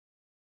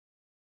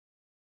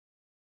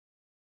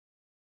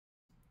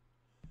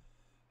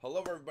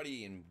Hello,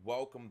 everybody, and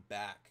welcome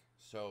back.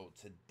 So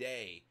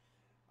today,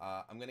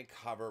 I'm going to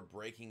cover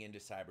breaking into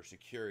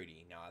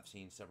cybersecurity. Now, I've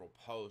seen several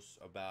posts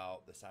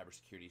about the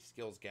cybersecurity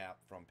skills gap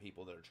from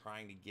people that are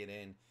trying to get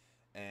in,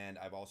 and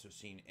I've also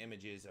seen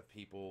images of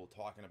people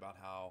talking about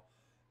how,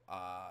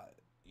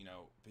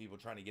 people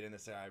trying to get into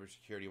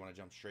cybersecurity want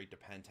to jump straight to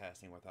pen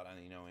testing without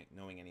any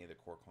knowing any of the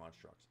core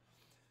constructs.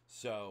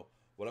 So,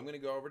 what I'm going to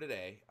go over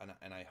today,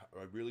 and I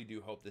really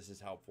do hope this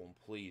is helpful. And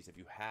please, if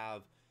you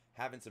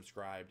haven't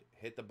subscribed,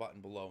 hit the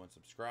button below and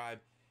subscribe.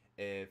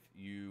 If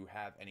you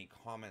have any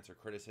comments or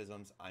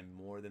criticisms, I'm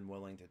more than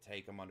willing to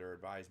take them under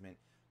advisement,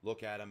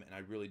 look at them, and I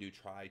really do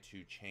try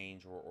to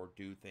change or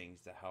do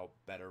things to help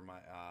better my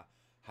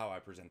how I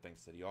present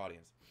things to the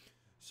audience.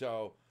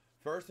 So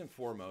first and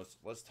foremost,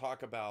 let's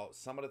talk about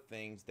some of the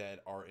things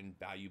that are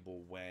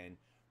invaluable when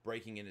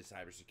breaking into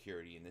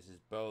cybersecurity, and this is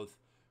both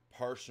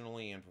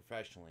personally and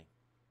professionally.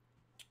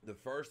 The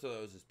first of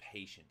those is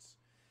patience.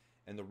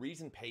 And the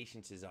reason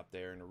patience is up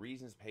there and the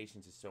reasons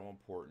patience is so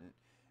important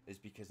is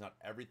because not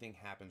everything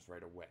happens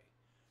right away.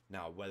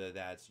 Now, whether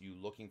that's you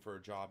looking for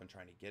a job and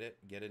trying to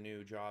get a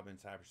new job in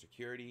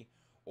cybersecurity,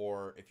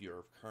 or if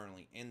you're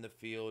currently in the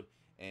field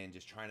and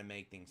just trying to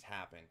make things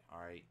happen,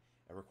 all right,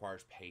 it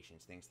requires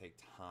patience. Things take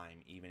time,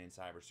 even in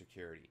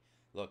cybersecurity.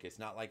 Look, it's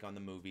not like on the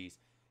movies.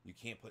 You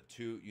can't put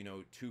two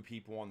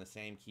people on the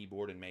same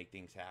keyboard and make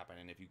things happen.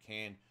 And if you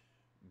can,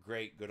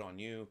 great, good on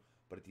you.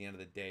 But at the end of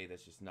the day,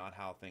 that's just not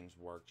how things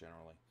work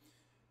generally.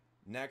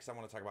 Next, I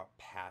want to talk about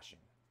passion.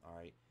 All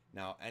right.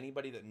 Now,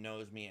 anybody that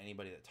knows me,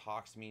 anybody that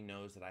talks to me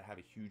knows that I have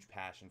a huge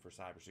passion for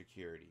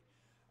cybersecurity.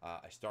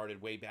 I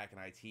started way back in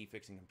IT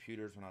fixing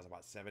computers when I was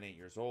about 7, 8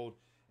 years old.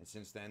 And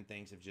since then,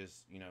 things have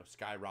just,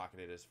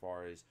 skyrocketed as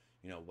far as,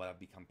 what I've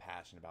become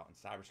passionate about. And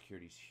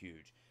cybersecurity is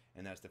huge.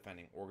 And that's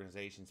defending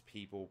organizations,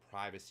 people,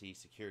 privacy,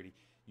 security,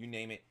 you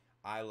name it.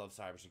 I love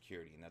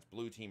cybersecurity. And that's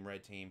blue team,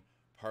 red team,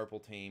 purple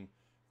team,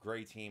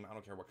 gray team. I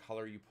don't care what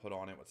color you put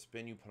on it, what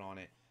spin you put on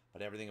it,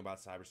 but everything about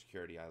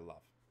cybersecurity I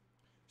love.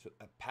 So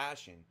a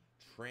passion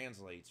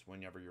translates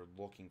whenever you're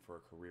looking for a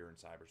career in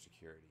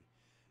cybersecurity.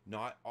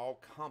 Not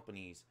all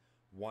companies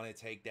want to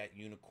take that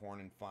unicorn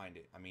and find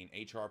it. I mean,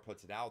 HR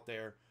puts it out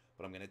there,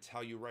 but I'm going to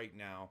tell you right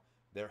now,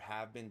 there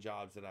have been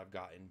jobs that I've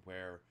gotten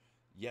where,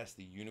 yes,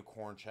 the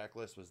unicorn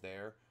checklist was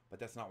there,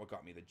 but that's not what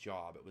got me the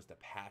job. It was the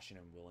passion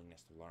and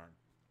willingness to learn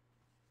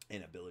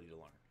and ability to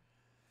learn.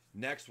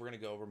 Next, we're going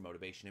to go over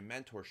motivation and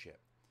mentorship.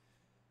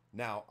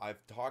 Now,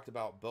 I've talked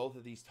about both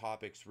of these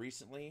topics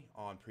recently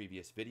on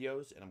previous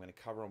videos, and I'm going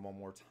to cover them one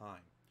more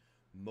time.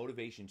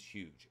 Motivation's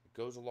huge. It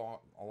goes along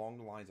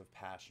the lines of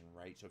passion,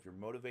 right? So if you're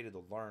motivated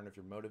to learn, if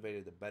you're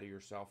motivated to better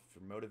yourself,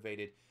 if you're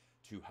motivated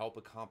to help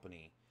a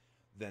company,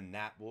 then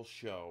that will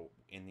show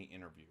in the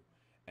interview.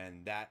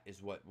 And that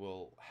is what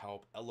will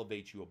help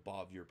elevate you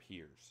above your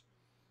peers.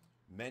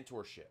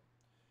 Mentorship.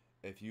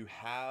 If you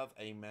have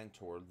a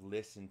mentor,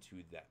 listen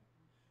to them.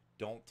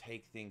 Don't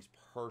take things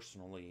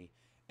personally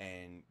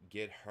and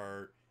get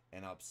hurt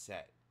and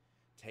upset.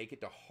 Take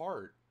it to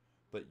heart,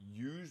 but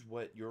use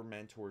what your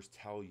mentors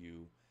tell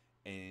you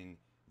and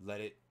let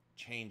it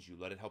change you.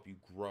 Let it help you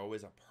grow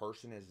as a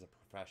person, as a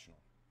professional.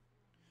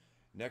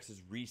 Next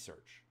is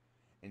research.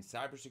 In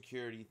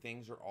cybersecurity,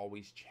 things are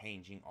always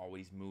changing,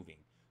 always moving.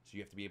 So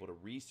you have to be able to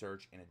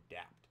research and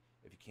adapt.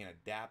 If you can't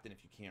adapt and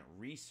if you can't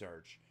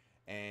research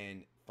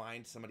and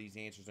find some of these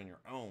answers on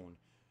your own,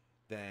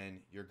 then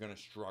you're going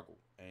to struggle,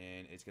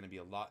 and it's going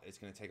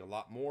to take a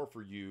lot more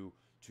for you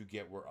to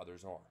get where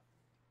others are.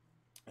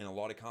 And a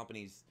lot of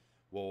companies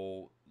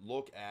will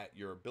look at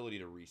your ability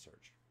to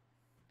research.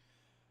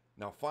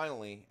 Now,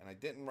 finally, and I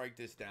didn't write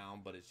this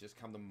down, but it's just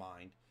come to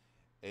mind,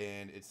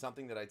 and it's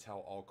something that I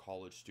tell all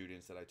college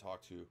students that I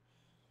talk to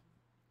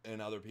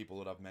and other people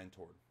that I've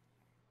mentored.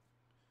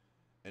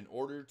 In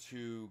order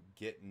to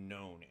get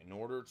known, in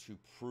order to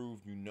prove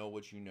you know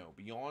what you know,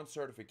 beyond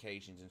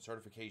certifications, and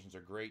certifications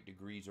are great,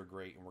 degrees are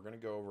great, and we're going to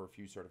go over a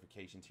few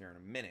certifications here in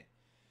a minute,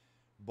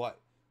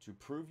 but to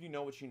prove you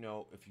know what you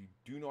know, if you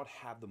do not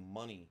have the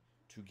money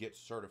to get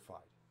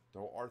certified,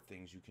 there are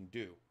things you can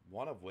do.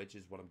 One of which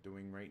is what I'm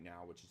doing right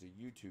now, which is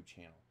a YouTube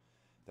channel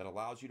that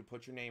allows you to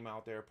put your name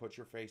out there, put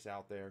your face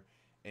out there,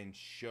 and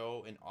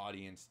show an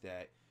audience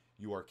that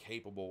you are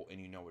capable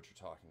and you know what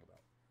you're talking about.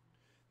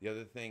 The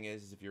other thing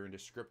is if you're into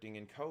scripting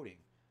and coding,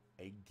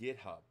 a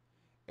GitHub.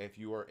 If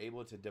you are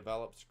able to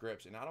develop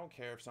scripts, and I don't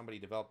care if somebody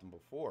developed them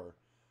before,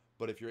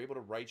 but if you're able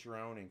to write your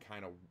own and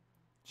kind of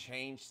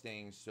change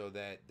things so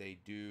that they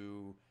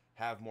do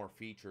have more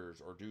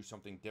features or do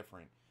something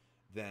different,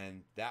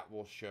 then that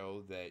will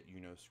show that you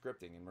know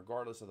scripting, and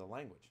regardless of the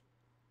language.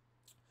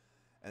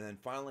 And then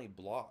finally,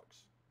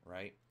 blogs,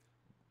 right?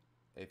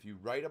 If you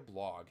write a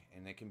blog,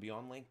 and it can be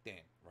on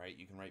LinkedIn, right?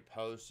 You can write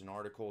posts and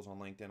articles on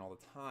LinkedIn all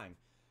the time.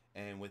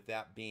 And with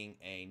that being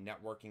a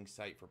networking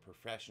site for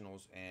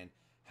professionals, and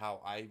how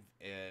I've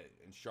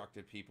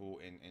instructed people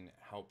and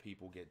help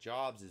people get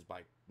jobs is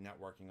by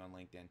networking on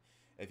LinkedIn.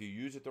 If you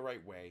use it the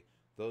right way,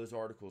 those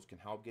articles can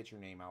help get your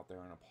name out there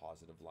in a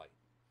positive light.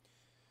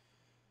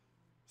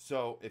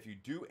 So if you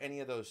do any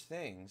of those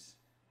things,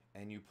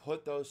 and you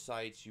put those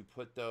sites, you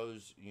put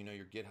those,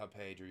 your GitHub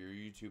page or your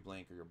YouTube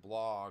link or your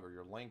blog or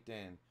your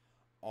LinkedIn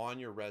on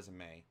your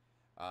resume,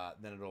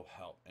 then it'll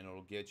help, and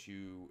it'll get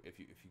you, if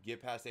you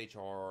get past HR,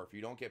 or if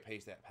you don't get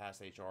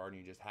past HR and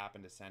you just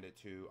happen to send it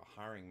to a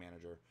hiring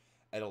manager,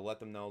 it'll let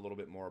them know a little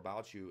bit more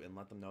about you and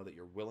let them know that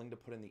you're willing to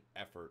put in the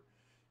effort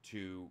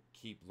to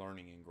keep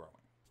learning and growing.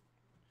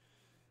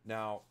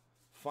 Now,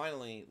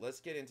 finally, let's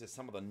get into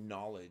some of the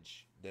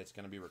knowledge that's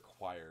going to be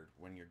required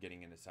when you're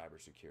getting into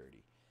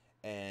cybersecurity.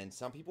 And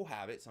some people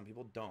have it, some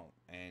people don't,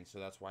 and so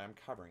that's why I'm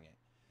covering it.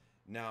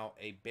 Now,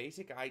 a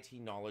basic IT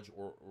knowledge,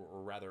 or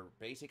rather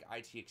basic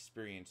IT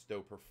experience,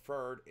 though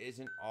preferred,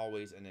 isn't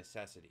always a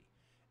necessity.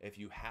 If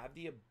you have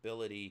the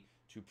ability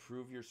to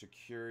prove your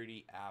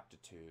security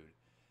aptitude,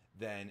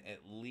 then at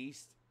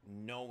least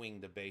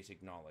knowing the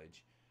basic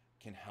knowledge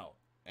can help.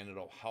 And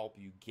it'll help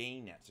you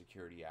gain that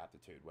security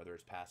aptitude, whether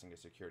it's passing a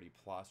Security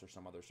Plus or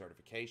some other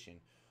certification.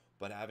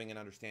 But having an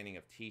understanding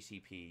of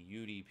TCP,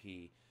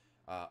 UDP,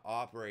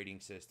 operating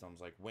systems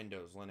like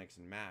Windows, Linux,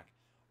 and Mac,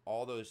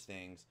 all those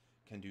things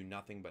can do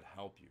nothing but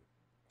help you.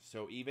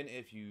 So even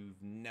if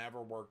you've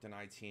never worked in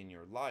IT in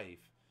your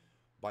life,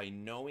 by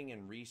knowing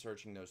and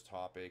researching those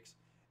topics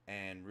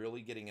and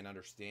really getting an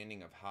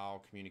understanding of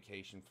how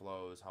communication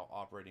flows, how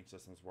operating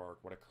systems work,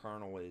 what a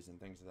kernel is, and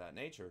things of that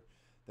nature,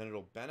 then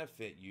it'll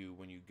benefit you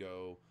when you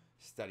go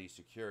study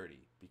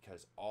security,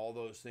 because all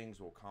those things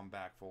will come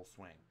back full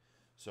swing.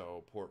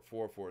 So port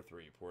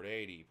 443, port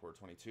 80, port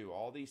 22,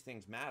 all these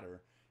things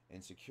matter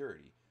in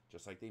security,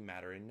 just like they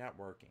matter in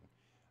networking.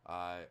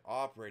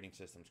 Operating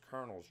systems,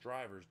 kernels,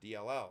 drivers,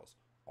 DLLs,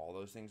 all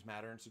those things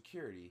matter in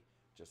security,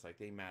 just like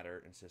they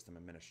matter in system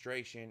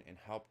administration and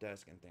help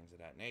desk and things of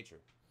that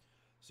nature.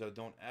 So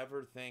don't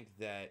ever think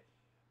that,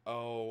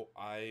 oh,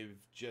 I've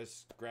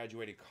just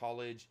graduated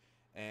college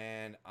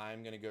and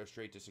I'm going to go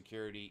straight to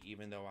security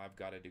even though I've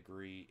got a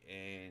degree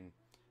in,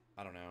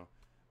 I don't know,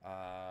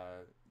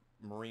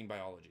 marine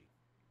biology,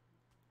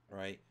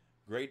 right?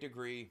 Great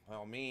degree, by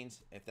all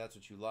means, if that's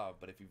what you love.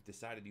 But if you've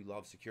decided you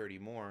love security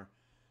more,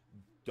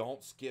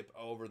 don't skip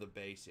over the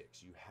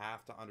basics. You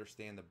have to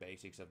understand the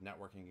basics of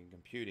networking and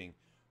computing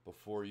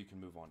before you can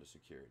move on to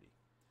security.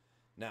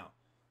 Now,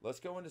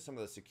 let's go into some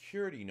of the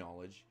security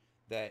knowledge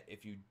that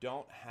if you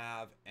don't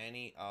have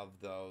any of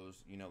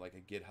those, like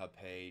a GitHub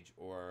page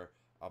or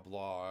a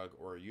blog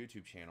or a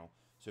YouTube channel.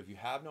 So if you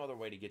have no other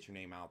way to get your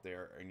name out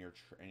there,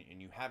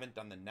 and you haven't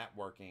done the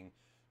networking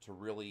to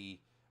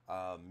really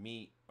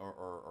meet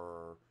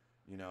or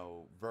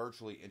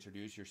virtually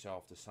introduce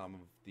yourself to some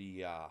of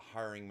the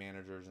hiring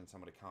managers and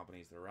some of the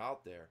companies that are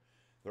out there,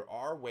 there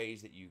are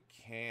ways that you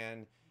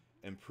can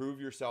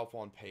improve yourself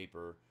on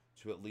paper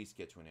to at least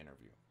get to an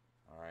interview.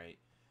 All right.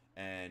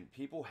 And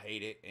people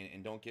hate it,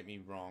 and don't get me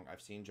wrong,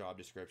 I've seen job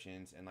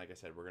descriptions, and like I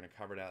said, we're going to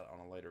cover that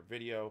on a later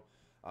video.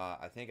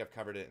 I think I've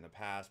covered it in the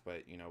past,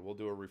 but we'll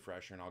do a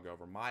refresher and I'll go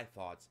over my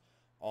thoughts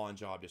on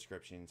job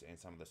descriptions and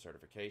some of the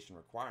certification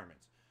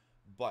requirements.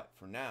 But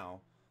for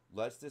now,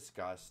 let's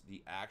discuss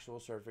the actual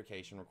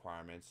certification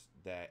requirements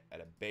that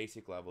at a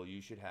basic level you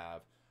should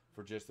have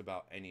for just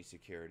about any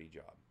security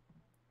job.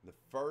 The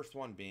first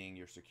one being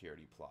your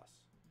Security Plus.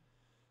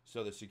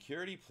 So the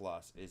Security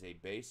Plus is a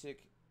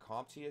basic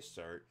CompTIA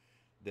cert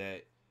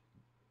that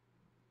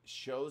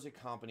shows a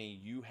company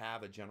you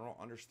have a general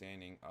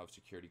understanding of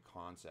security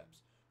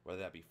concepts, whether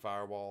that be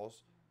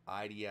firewalls,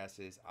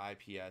 IDSs,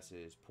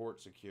 IPSs,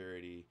 port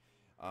security,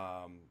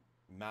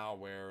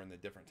 malware and the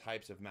different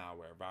types of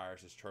malware,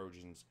 viruses,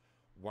 trojans,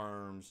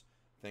 worms,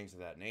 things of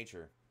that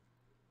nature.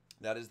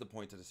 That is the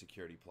point of the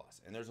Security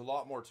Plus. And there's a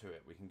lot more to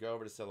it. We can go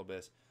over the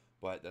syllabus,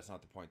 but that's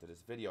not the point of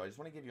this video. I just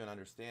want to give you an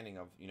understanding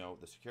of,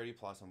 the Security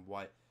Plus and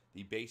what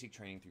the basic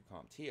training through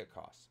CompTIA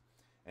costs.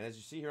 And as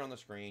you see here on the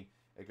screen,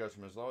 it goes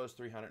from as low as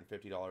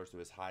 $350 to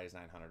as high as $900.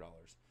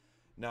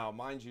 Now,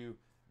 mind you,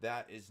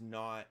 that is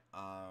not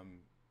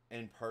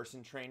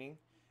in-person training,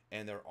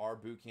 and there are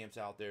boot camps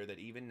out there that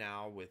even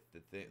now with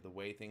the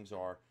way things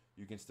are,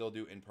 you can still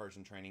do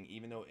in-person training.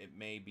 Even though it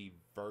may be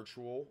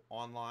virtual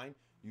online,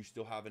 you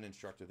still have an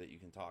instructor that you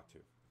can talk to.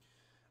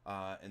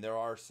 And there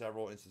are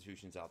several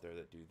institutions out there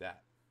that do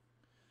that.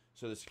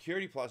 So the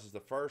Security Plus is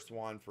the first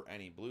one for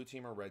any blue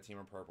team or red team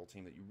or purple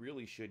team that you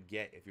really should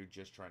get if you're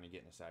just trying to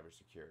get into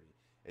cybersecurity.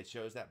 It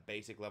shows that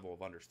basic level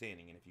of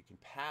understanding, and if you can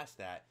pass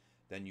that,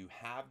 then you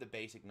have the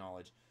basic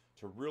knowledge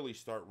to really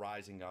start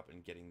rising up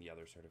and getting the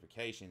other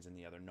certifications and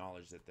the other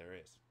knowledge that there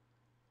is.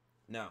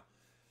 Now,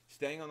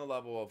 staying on the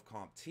level of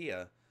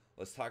CompTIA,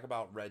 let's talk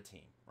about red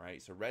team,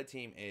 right? So red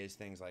team is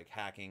things like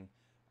hacking,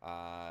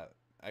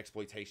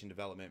 exploitation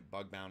development,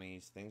 bug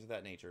bounties, things of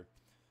that nature.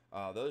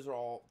 Those are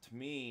all, to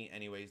me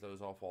anyways,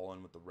 those all fall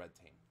in with the red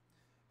team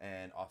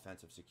and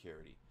offensive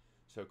security.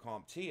 So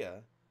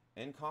CompTIA,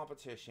 in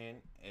competition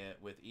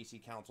with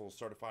EC Council's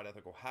Certified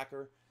Ethical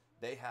Hacker,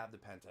 they have the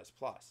Pentest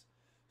Plus.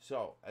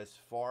 So as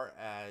far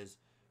as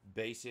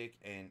basic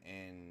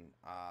and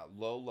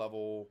low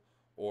level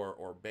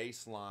or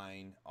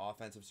baseline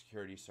offensive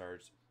security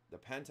certs, the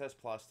Pentest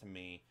Plus to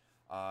me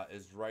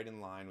is right in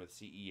line with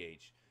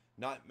CEH.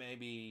 Not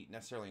maybe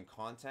necessarily in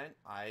content.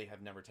 I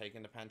have never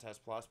taken the Pen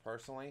Test Plus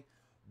personally,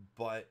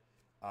 but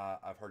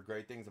I've heard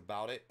great things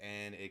about it,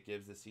 and it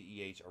gives the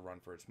CEH a run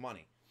for its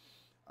money.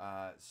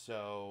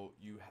 So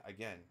you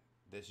again,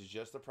 this is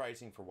just the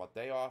pricing for what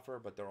they offer,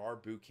 but there are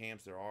boot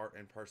camps, there are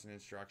in-person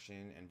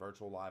instruction, and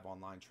virtual live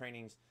online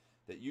trainings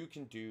that you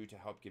can do to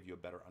help give you a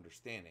better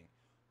understanding.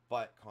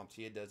 But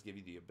CompTIA does give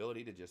you the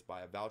ability to just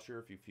buy a voucher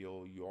if you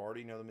feel you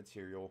already know the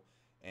material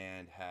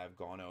and have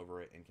gone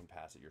over it and can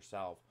pass it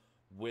yourself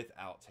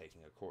without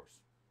taking a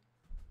course.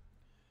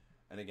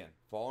 And again,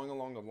 following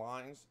along the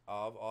lines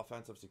of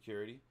offensive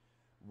security,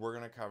 we're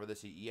going to cover the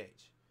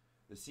CEH.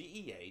 The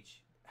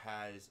CEH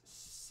has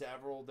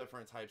several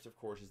different types of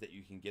courses that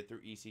you can get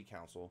through EC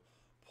Council.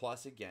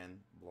 Plus, again,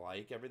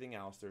 like everything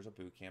else, there's a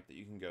boot camp that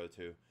you can go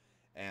to.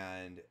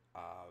 And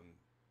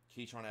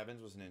Keyshawn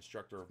Evans was an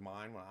instructor of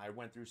mine when I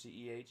went through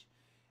CEH.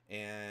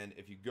 And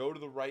if you go to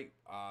the right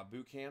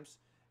boot camps,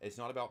 it's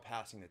not about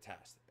passing the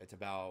test. It's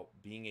about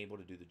being able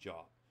to do the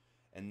job.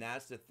 And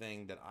that's the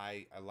thing that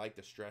I like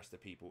to stress to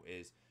people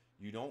is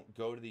you don't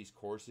go to these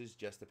courses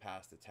just to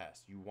pass the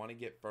test. You want to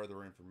get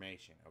further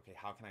information. Okay,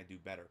 how can I do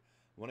better?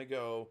 I want to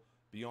go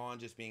beyond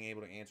just being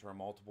able to answer a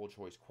multiple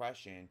choice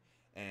question.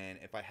 And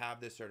if I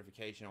have this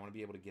certification, I want to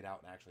be able to get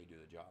out and actually do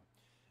the job.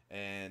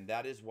 And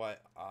that is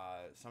what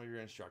some of your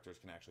instructors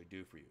can actually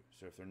do for you.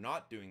 So if they're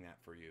not doing that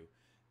for you,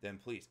 then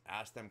please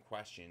ask them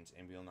questions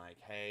and be like,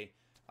 hey,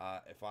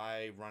 if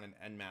I run an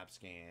Nmap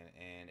scan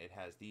and it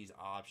has these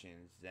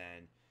options,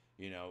 then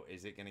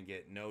is it going to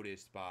get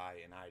noticed by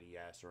an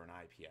IDS or an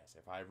IPS?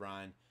 If I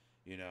run,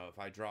 if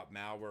I drop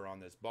malware on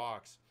this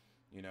box,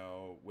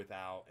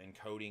 without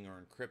encoding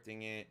or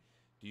encrypting it,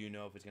 do you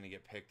know if it's going to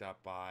get picked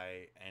up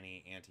by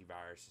any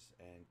antivirus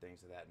and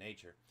things of that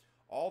nature?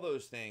 All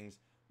those things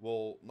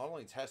will not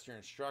only test your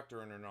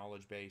instructor and their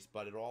knowledge base,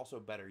 but it'll also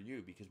better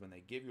you, because when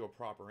they give you a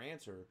proper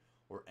answer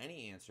or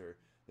any answer,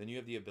 then you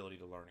have the ability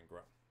to learn and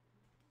grow.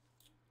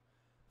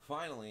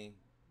 Finally,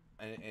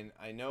 and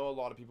I know a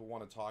lot of people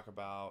want to talk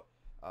about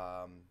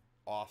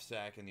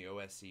OffSec and the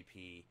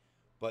OSCP,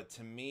 but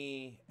to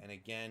me, and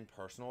again,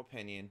 personal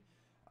opinion,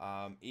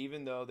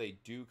 even though they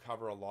do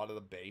cover a lot of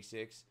the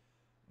basics,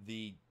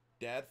 the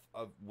depth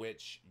of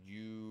which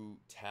you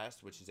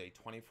test, which is a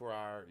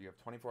 24-hour, you have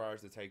 24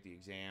 hours to take the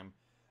exam,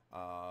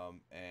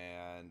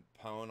 and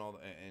pwn all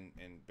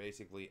and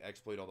basically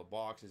exploit all the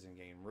boxes and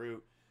gain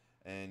root,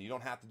 and you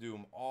don't have to do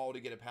them all to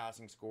get a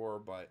passing score,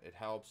 but it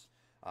helps.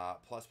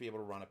 Plus, be able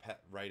to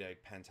write a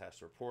pen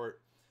test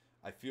report.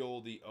 I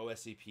feel the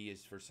OSCP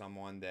is for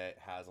someone that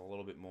has a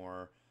little bit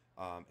more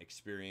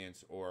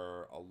experience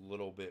or a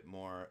little bit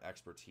more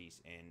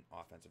expertise in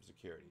offensive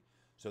security.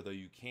 So though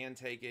you can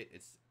take it,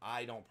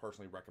 I don't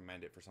personally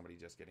recommend it for somebody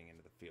just getting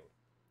into the field.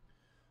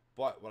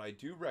 But what I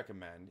do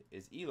recommend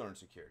is eLearn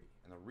Security.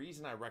 And the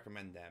reason I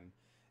recommend them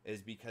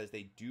is because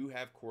they do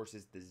have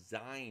courses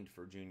designed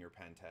for junior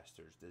pen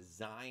testers,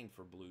 designed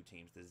for blue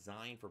teams,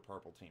 designed for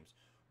purple teams,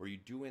 where you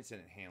do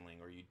incident handling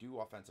or you do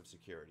offensive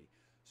security.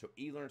 So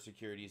eLearn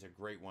Security is a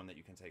great one that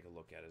you can take a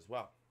look at as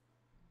well.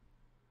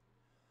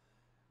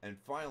 And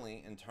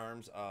finally, in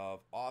terms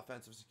of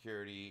offensive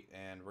security,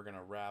 and we're going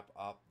to wrap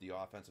up the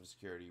offensive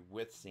security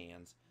with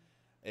SANS,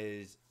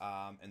 is,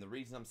 and the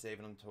reason I'm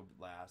saving them till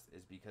last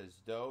is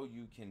because though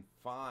you can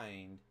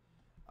find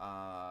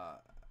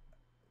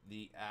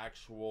the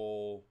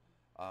actual,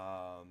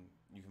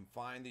 you can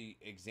find the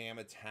exam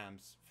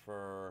attempts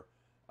for,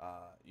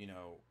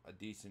 a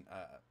decent,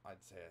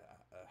 I'd say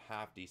a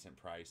half decent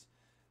price.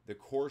 The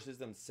courses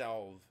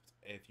themselves,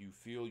 if you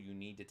feel you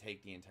need to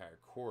take the entire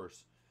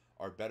course,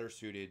 are better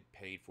suited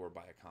paid for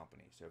by a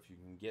company. So if you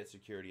can get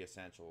Security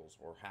Essentials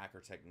or Hacker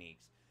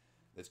Techniques,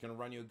 that's going to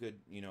run you a good,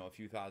 a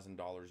few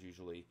 $1,000s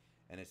usually,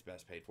 and it's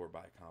best paid for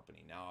by a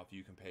company. Now, if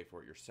you can pay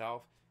for it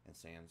yourself and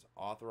SANS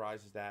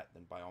authorizes that,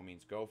 then by all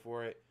means go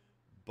for it.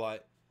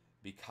 But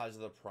because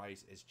of the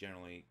price, it's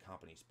generally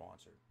company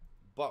sponsored.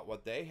 But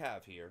what they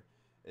have here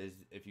is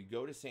if you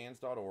go to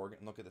SANS.org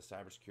and look at the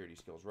Cybersecurity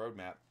Skills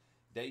Roadmap,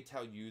 they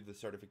tell you the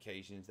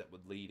certifications that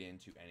would lead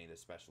into any of the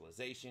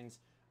specializations,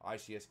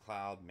 ICS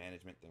Cloud,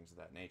 management, things of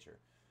that nature.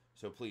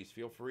 So please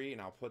feel free,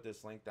 and I'll put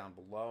this link down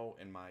below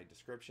in my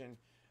description.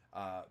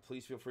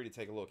 Please feel free to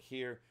take a look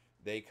here.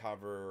 They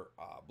cover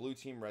blue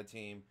team, red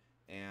team,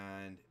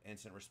 and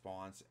incident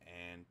response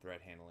and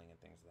threat handling and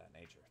things of that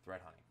nature,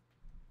 threat hunting,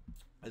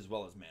 as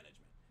well as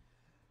management.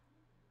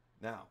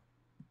 Now,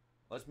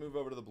 let's move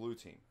over to the blue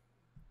team.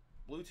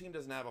 Blue team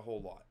doesn't have a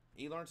whole lot.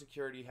 eLearn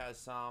Security has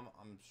some.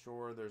 I'm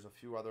sure there's a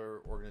few other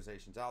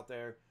organizations out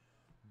there,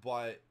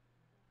 but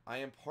I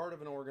am part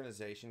of an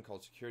organization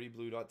called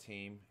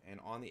SecurityBlue.team and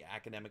on the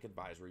Academic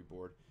Advisory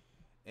Board.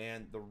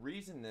 And the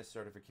reason this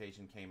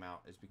certification came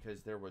out is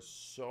because there was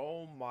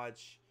so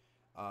much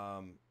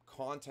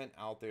content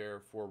out there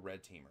for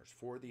red teamers,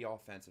 for the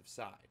offensive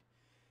side.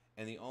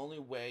 And the only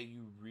way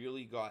you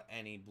really got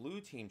any blue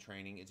team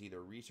training is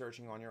either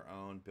researching on your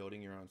own,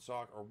 building your own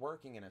SOC, or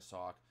working in a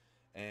SOC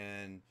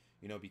and,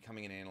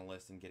 becoming an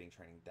analyst and getting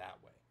training that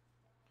way.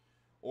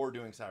 Or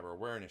doing cyber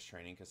awareness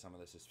training, because some of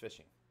this is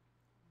phishing.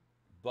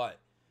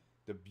 But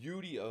The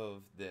beauty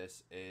of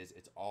this is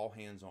it's all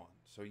hands-on.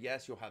 So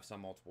yes, you'll have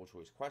some multiple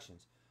choice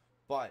questions,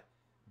 but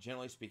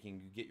generally speaking,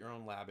 you get your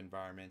own lab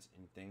environments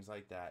and things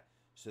like that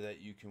so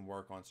that you can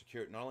work on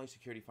security, not only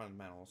security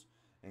fundamentals,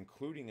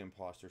 including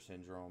imposter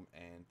syndrome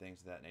and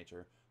things of that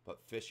nature, but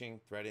phishing,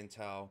 threat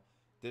intel,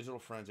 digital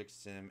forensics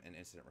sim, and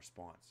incident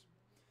response.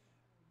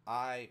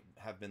 I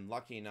have been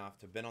lucky enough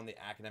to have been on the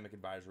academic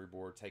advisory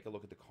board, take a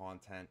look at the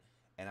content,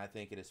 and I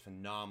think it is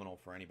phenomenal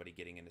for anybody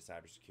getting into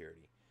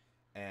cybersecurity.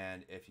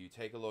 And if you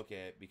take a look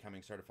at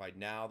becoming certified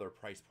now, their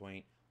price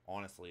point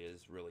honestly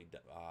is really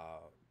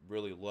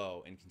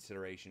low in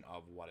consideration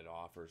of what it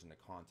offers and the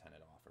content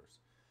it offers.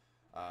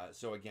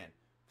 So again,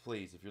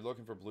 please, if you're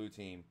looking for blue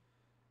team,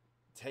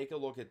 take a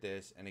look at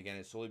this. And again,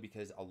 it's solely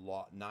because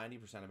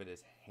 90% of it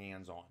is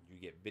hands-on. You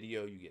get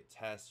video, you get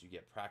tests, you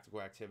get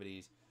practical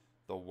activities,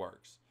 the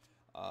works.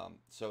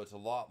 So it's a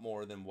lot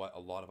more than what a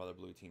lot of other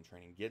blue team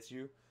training gets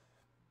you.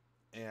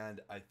 And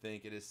I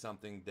think it is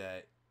something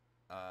that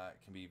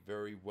can be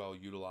very well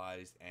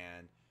utilized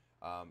and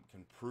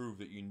can prove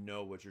that you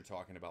know what you're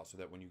talking about, so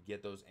that when you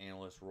get those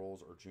analyst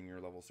roles or junior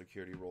level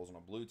security roles on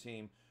a blue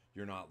team,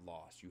 you're not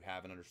lost. You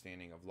have an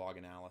understanding of log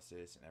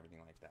analysis and everything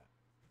like that.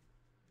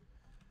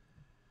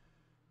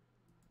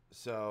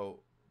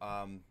 So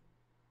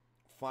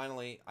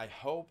finally, I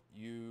hope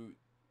you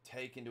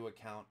take into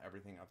account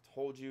everything I've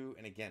told you.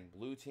 And again,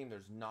 blue team,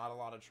 there's not a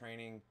lot of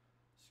training.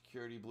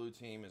 Security blue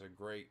team is a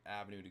great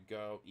avenue to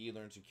go.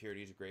 eLearn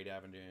Security is a great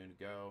avenue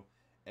to go.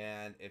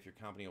 And if your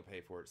company will pay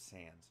for it,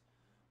 SANS.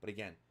 But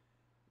again,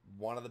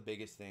 one of the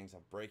biggest things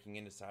of breaking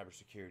into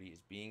cybersecurity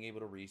is being able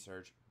to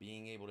research,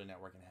 being able to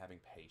network, and having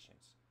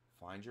patience.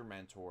 Find your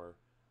mentor,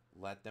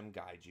 let them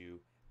guide you,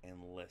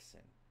 and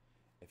listen.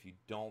 If you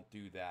don't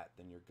do that,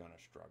 then you're going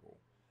to struggle.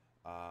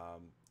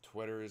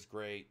 Twitter is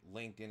great.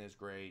 LinkedIn is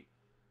great.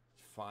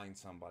 Find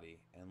somebody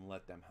and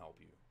let them help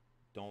you.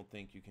 Don't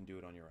think you can do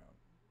it on your own.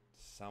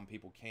 Some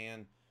people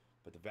can,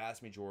 but the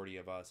vast majority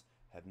of us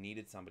have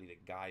needed somebody to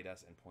guide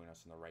us and point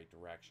us in the right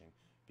direction,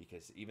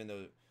 because even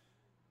though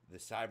the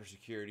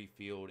cybersecurity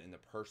field and the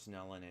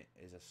personnel in it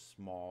is a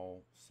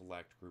small,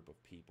 select group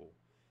of people,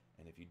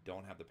 and if you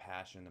don't have the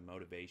passion, the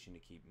motivation to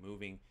keep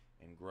moving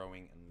and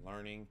growing and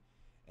learning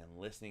and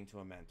listening to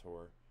a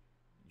mentor,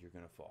 you're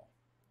going to fall.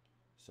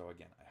 So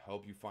again, I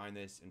hope you find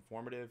this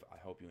informative. I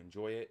hope you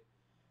enjoy it.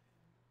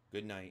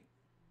 Good night.